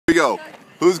go.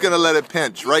 Who's going to let it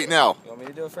pinch right now? You want me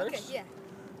to do it first? Okay, yeah.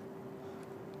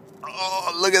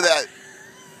 Oh, look at that.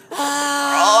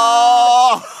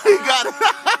 Oh, he got it.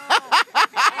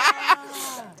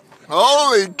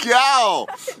 Holy cow.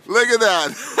 Look at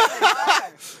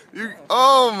that.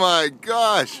 Oh, my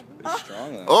gosh.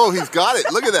 Strong, though. Oh, he's got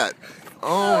it. Look at that.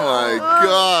 Oh, my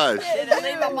gosh. Did it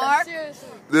leave a mark? Did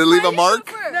it leave a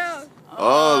mark? No.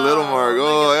 Oh, little mark.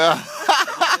 Oh, yeah.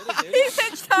 He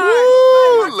pitched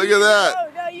hard. Woo, look at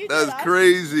that. No, you did. That's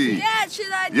crazy. Dad,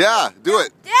 should I do Yeah, do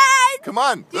it. Dad! Come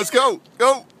on, let's go.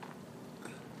 Go.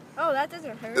 Oh, that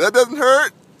doesn't hurt. That doesn't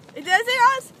hurt. It doesn't,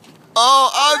 Oz? Oh,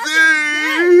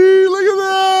 Ozzy! Look at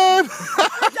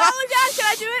that. Dollar, Dad, can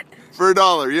I do it? For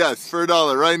 $1, yes, for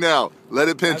 $1 right now. Let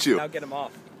it pinch you. Now get him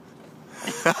off.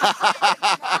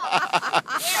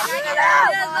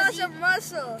 That's a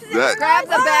muscle. That- Grab the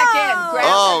back end. Grab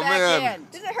Oh, the back man.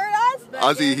 end. Does it hurt,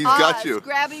 Oz? Ozzy, he's got you.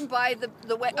 Grab him by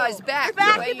the way, his back, The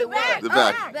back, the way you The would.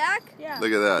 back. Back? Yeah.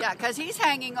 Look at that. Yeah, because he's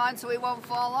hanging on so he won't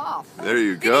fall off. There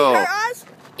you Did it go. hurt, Oz?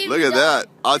 Look at that.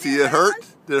 Ozzy, it hurt?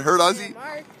 Did it hurt, Ozzy?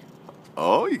 Mark.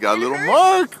 Oh, you got a little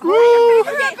mark. Woo!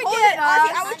 Okay, hold it, Ozzy.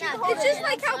 I want you to hold It's it. just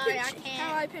Like how Sorry, I pitch. can't.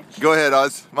 How I pitch. Go ahead,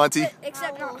 Oz. Monty.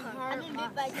 Except not hung. I didn't do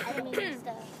it by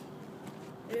stuff.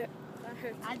 Yeah, that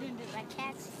hurts. I didn't do it by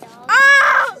cats, dogs.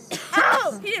 Ow!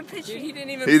 Ow! He didn't pitch Dude, me. he didn't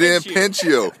even He didn't pinch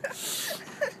you.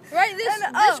 Right,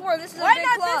 this one. This is a Why big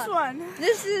not claw. this one?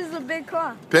 This is the big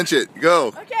claw. Pinch it. Go.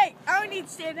 Okay, I don't need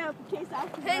to stand up in case I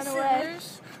can Hey, run away.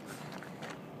 scissors.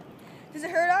 Does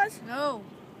it hurt us? No.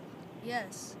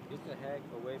 Yes. Get the heck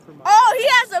away from my... Oh, he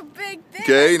has a big thing.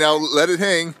 Okay, now let it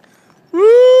hang. Woo!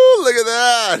 Look at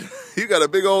that. You got a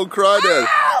big old crawdad.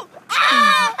 Ow!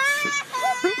 Ow!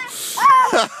 He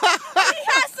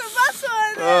has some muscle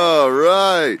in there. All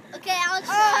right. Okay, Alex.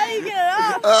 Oh, how do you get it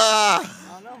off? Ah,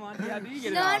 I don't know, Monty. How do you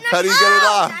get it No, off? I'm not. how do you get it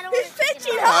off? I don't He's want to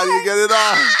pitching How do you get it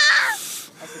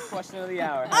off? That's the question of the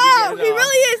hour. How Oh, do he you get it off?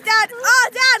 really is, Dad. Oh,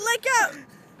 Dad, let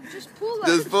go. Just pull it.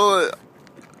 Just pull it.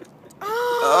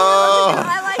 Oh, Oh.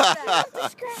 I like that.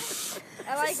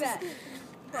 I like that.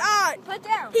 Ah, Put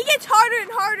down. he gets harder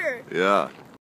and harder. Yeah.